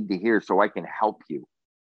need to hear so I can help you.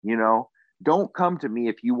 You know, don't come to me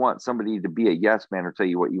if you want somebody to be a yes man or tell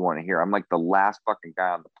you what you want to hear. I'm like the last fucking guy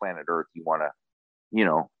on the planet Earth you want to,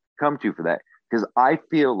 come to for that. Because I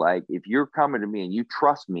feel like if you're coming to me and you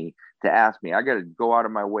trust me to ask me, I got to go out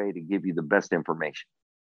of my way to give you the best information.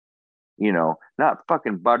 Not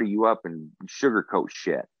fucking butter you up and sugarcoat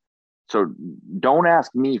shit. So don't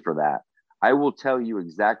ask me for that. I will tell you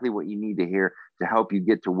exactly what you need to hear to help you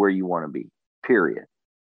get to where you want to be, period.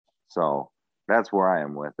 So that's where I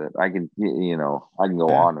am with it. I can go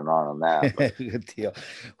on and on that. Good deal.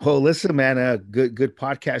 Well, listen, man, good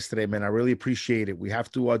podcast today, man. I really appreciate it. We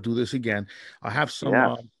have to do this again. I'll have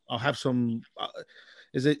some,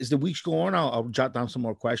 as the weeks go on, I'll jot down some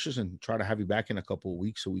more questions and try to have you back in a couple of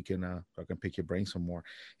weeks so I can pick your brain some more.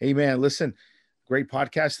 Hey, man, listen. Great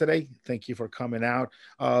podcast today. Thank you for coming out.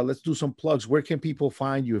 Let's do some plugs. Where can people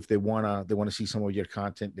find you if they wanna see some of your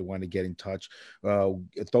content? They want to get in touch. Throw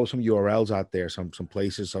some URLs out there, some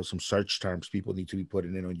places or some search terms people need to be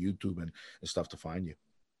putting in on YouTube and stuff to find you.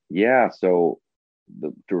 Yeah. So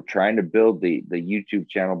we're trying to build the YouTube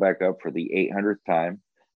channel back up for the 800th time,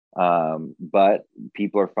 but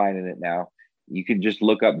people are finding it now. You can just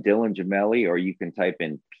look up Dylan Gemelli, or you can type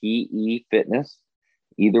in PE Fitness.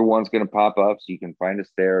 Either one's going to pop up, so you can find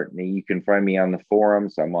us there. You can find me on the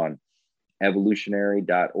forums. I'm on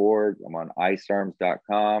evolutionary.org. I'm on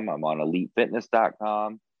icearms.com. I'm on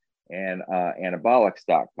elitefitness.com and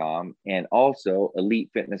anabolics.com, and also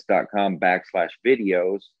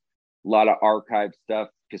elitefitness.com/videos. A lot of archive stuff,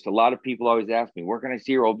 because a lot of people always ask me, where can I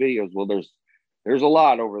see your old videos? Well, there's a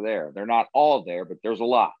lot over there. They're not all there, but there's a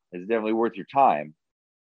lot. It's definitely worth your time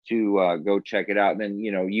to go check it out. And then,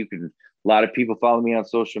 you can, a lot of people follow me on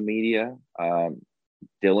social media. Dylan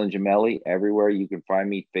Gemelli, everywhere you can find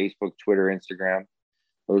me: Facebook, Twitter, Instagram.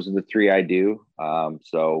 Those are the three I do.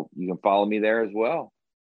 So you can follow me there as well.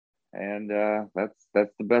 And that's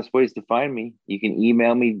the best ways to find me. You can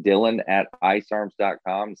email me,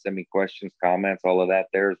 Dylan@icearms.com, send me questions, comments, all of that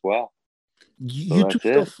there as well.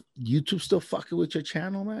 YouTube still fucking with your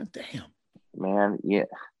channel, man? Damn. Man, yeah.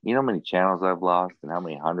 You know how many channels I've lost and how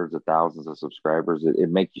many hundreds of thousands of subscribers?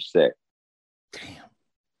 It makes you sick. Damn.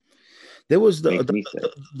 There was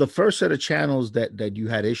the first set of channels that you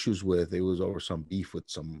had issues with. It was over some beef with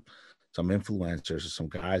some influencers or some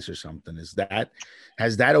guys or something.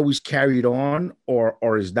 Has that always carried on,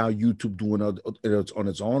 or is now YouTube doing it on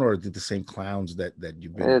its own, or did the same clowns that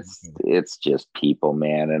you've been? It's just people,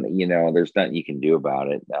 man, and there's nothing you can do about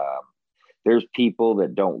it. There's people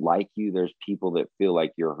that don't like you. There's people that feel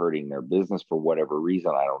like you're hurting their business for whatever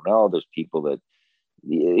reason. I don't know. There's people that,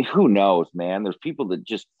 who knows, man. There's people that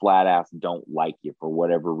just flat ass don't like you for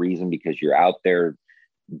whatever reason because you're out there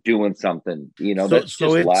doing something. That's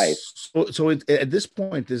just life. So at this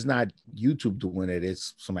point, there's not YouTube doing it.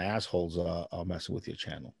 It's some assholes messing with your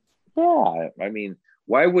channel. Yeah, I mean,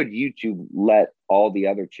 why would YouTube let all the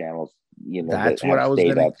other channels? That's what I was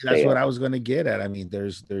gonna get at. I mean,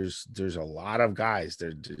 there's a lot of guys,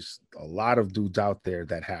 there's a lot of dudes out there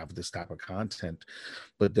that have this type of content,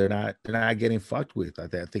 but they're not getting fucked with. I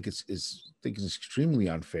think it's extremely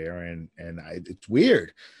unfair, and it's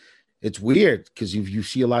weird. It's weird because you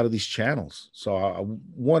see a lot of these channels. So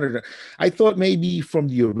I thought maybe from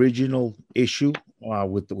the original issue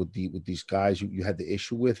with these guys you had the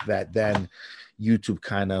issue with that, then YouTube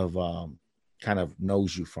kind of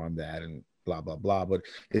knows you from that and blah blah blah. But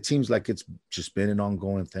it seems like it's just been an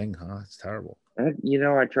ongoing thing, huh? It's terrible. I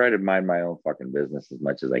try to mind my own fucking business as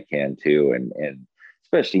much as I can too, and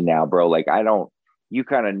especially now, bro. Like you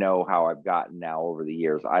kind of know how I've gotten now over the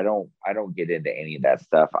years. I don't get into any of that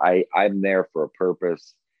stuff. I'm there for a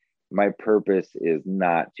purpose. My purpose is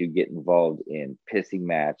not to get involved in pissing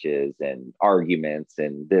matches and arguments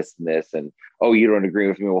and this and this and, oh, you don't agree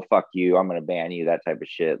with me, well, fuck you, I'm going to ban you, that type of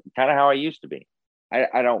shit. Kind of how I used to be. I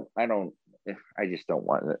just don't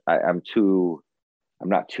want it. I'm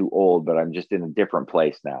not too old, but I'm just in a different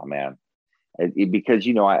place now, man. Because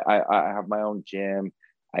I have my own gym.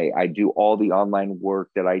 I do all the online work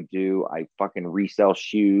that I do. I fucking resell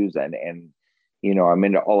shoes and I'm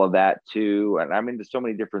into all of that too. And I'm into so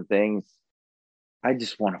many different things. I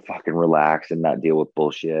just want to fucking relax and not deal with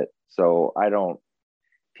bullshit. So I don't,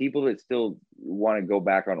 people that still want to go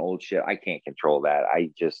back on old shit, I can't control that. I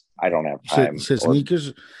don't have time. You said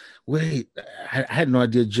sneakers. Wait, I had no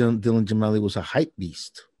idea Dylan Gemelli was a hype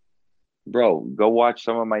beast. Bro, go watch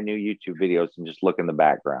some of my new YouTube videos and just look in the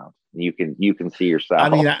background. You can see yourself. I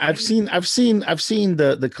mean, I've seen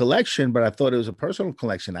the collection, but I thought it was a personal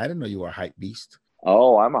collection. I didn't know you were a hype beast.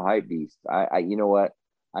 Oh, I'm a hype beast. I you know what?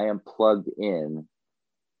 I am plugged in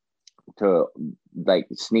to like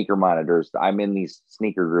sneaker monitors. I'm in these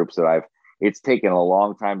sneaker groups that it's taken a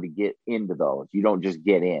long time to get into those. You don't just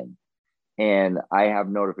get in. And I have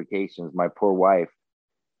notifications. My poor wife,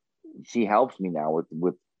 she helps me now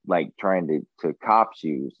with like trying to cop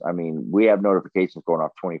shoes. I mean, we have notifications going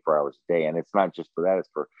off 24 hours a day. And it's not just for that, it's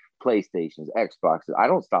for PlayStations, Xboxes. I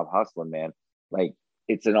don't stop hustling, man. Like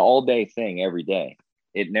it's an all day thing every day.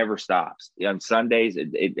 It never stops. On Sundays,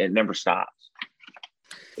 it never stops.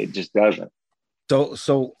 It just doesn't.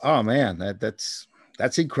 So oh man, that's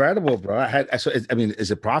incredible, bro. I mean, is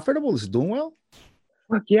it profitable? Is it doing well?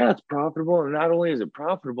 Fuck yeah, it's profitable. And not only is it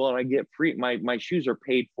profitable, and I get free, my shoes are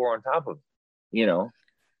paid for on top of it,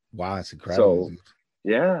 Wow, that's incredible. So,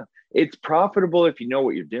 yeah, it's profitable if you know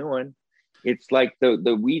what you're doing. It's like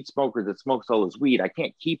the weed smoker that smokes all his weed. I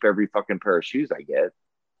can't keep every fucking pair of shoes I get.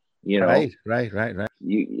 Right.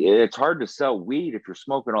 It's hard to sell weed if you're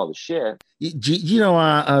smoking all the shit. Jeezy's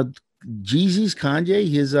Kanye,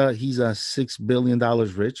 he's $6 billion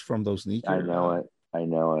rich from those sneakers. I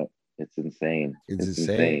know it. It's insane. It's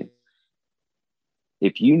insane.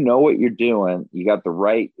 If you know what you're doing, you got the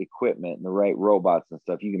right equipment and the right robots and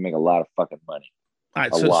stuff, you can make a lot of fucking money. All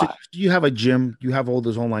right, so you have a gym, you have all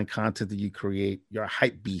this online content that you create. You're a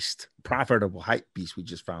hype beast, profitable hype beast. We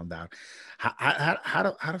just found out. How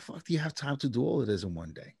the fuck do you have time to do all of this in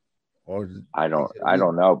one day? Or I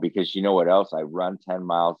don't know, because you know what else? I run 10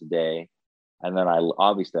 miles a day, and then I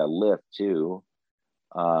lift too.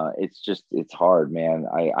 It's hard, man.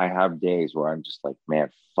 I have days where I'm just like, man,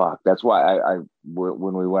 fuck. That's why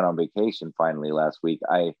when we went on vacation finally last week,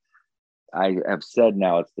 I have said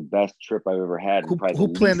now it's the best trip I've ever had. Who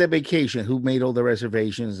planned the vacation? Who made all the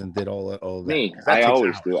reservations and did all that? Me. I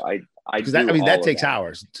always do. That takes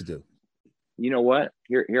hours to do. You know what?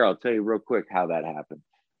 Here, I'll tell you real quick how that happened.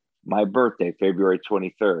 My birthday, February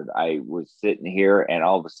 23rd, I was sitting here and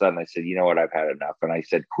all of a sudden I said, you know what? I've had enough. And I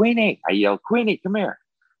said, Queenie, I yelled, Queenie, come here.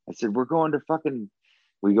 I said, we go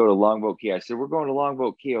to Longboat Key. I said, we're going to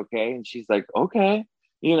Longboat Key. Okay. And she's like, okay.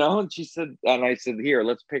 And she said, and I said, here,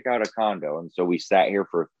 let's pick out a condo. And so we sat here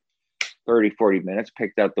for 30, 40 minutes,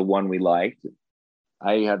 picked out the one we liked.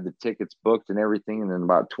 I had the tickets booked and everything. And then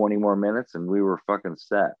about 20 more minutes and we were fucking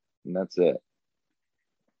set. And that's it.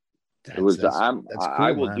 I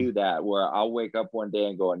will do that where I'll wake up one day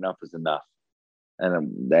and go, enough is enough.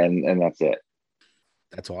 And that's it.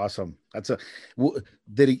 That's awesome.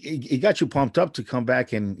 It got you pumped up to come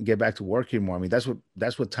back and get back to working more. I mean, that's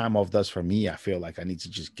what time off does for me. I feel like I need to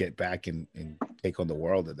just get back and take on the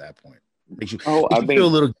world at that point. Makes you feel a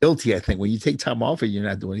little guilty. I think when you take time off and you're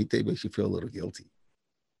not doing anything, it makes you feel a little guilty.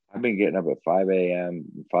 I've been getting up at 5 a.m.,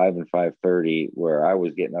 5 and 5:30, where I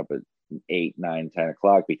was getting up at 8, 9, 10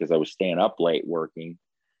 o'clock because I was staying up late working.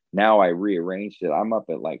 Now I rearranged it. I'm up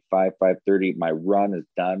at like 5:30. My run is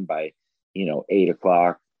done by 8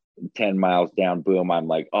 o'clock, 10 miles down, boom. I'm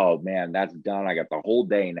like, oh man, that's done. I got the whole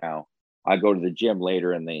day now. I go to the gym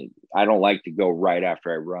later and I don't like to go right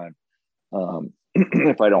after I run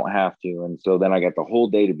if I don't have to. And so then I got the whole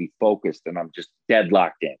day to be focused and I'm just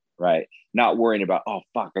deadlocked in, right? Not worrying about, oh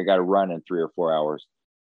fuck, I got to run in 3 or 4 hours,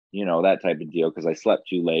 that type of deal. Cause I slept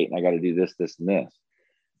too late and I got to do this, this, and this.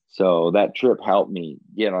 So that trip helped me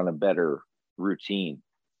get on a better routine,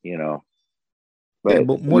 But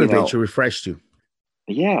motivate you, refreshed you.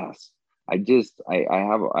 Yes. I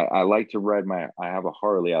like to ride I have a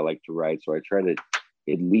Harley I like to ride. So I try to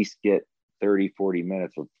at least get 30, 40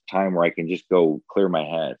 minutes of time where I can just go clear my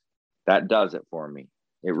head. That does it for me.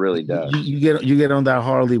 It really does. You get on that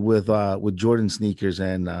Harley with Jordan sneakers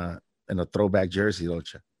and a throwback jersey, don't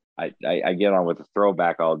you? I get on with a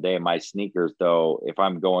throwback all day. My sneakers, though, if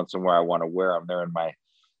I'm going somewhere I want to wear them, they're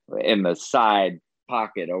in the side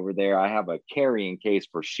pocket over there. I have a carrying case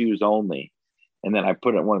for shoes only, and then I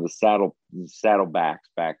put it in one of the saddlebacks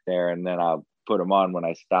back there, and then I'll put them on when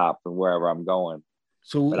I stop and wherever I'm going.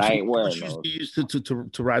 I ain't wearing those. You used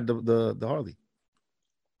to ride the Harley?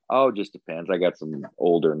 Oh, it just depends. I got some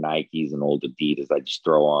older Nikes and old Adidas I just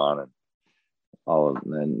throw on, and all of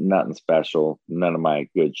them. Nothing special. None of my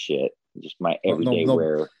good shit. Just my everyday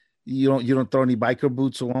wear. You don't throw any biker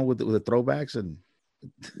boots on with the throwbacks, and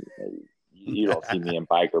you don't see me in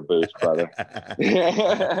biker boots, brother.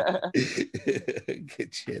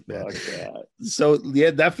 Good shit, man. Oh, so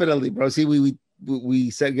yeah, definitely, bro. See, we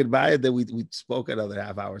said goodbye and then we spoke another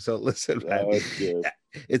half hour. So listen, man,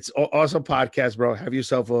 it's awesome podcast, bro. Have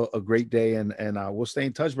yourself a great day, and we'll stay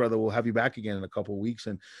in touch, brother. We'll have you back again in a couple of weeks,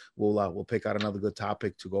 and we'll pick out another good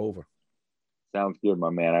topic to go over. Sounds good, my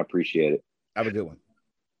man. I appreciate it. Have a good one.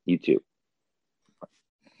 You too.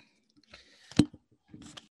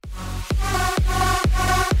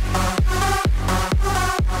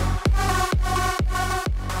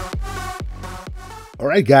 All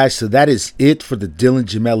right, guys, so that is it for the Dylan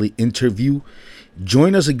Gemelli interview.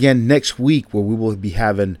 Join us again next week where we will be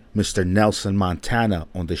having Mr. Nelson Montana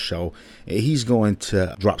on the show. He's going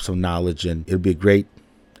to drop some knowledge, and it'll be a great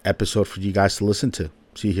episode for you guys to listen to.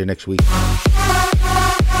 See you here next week.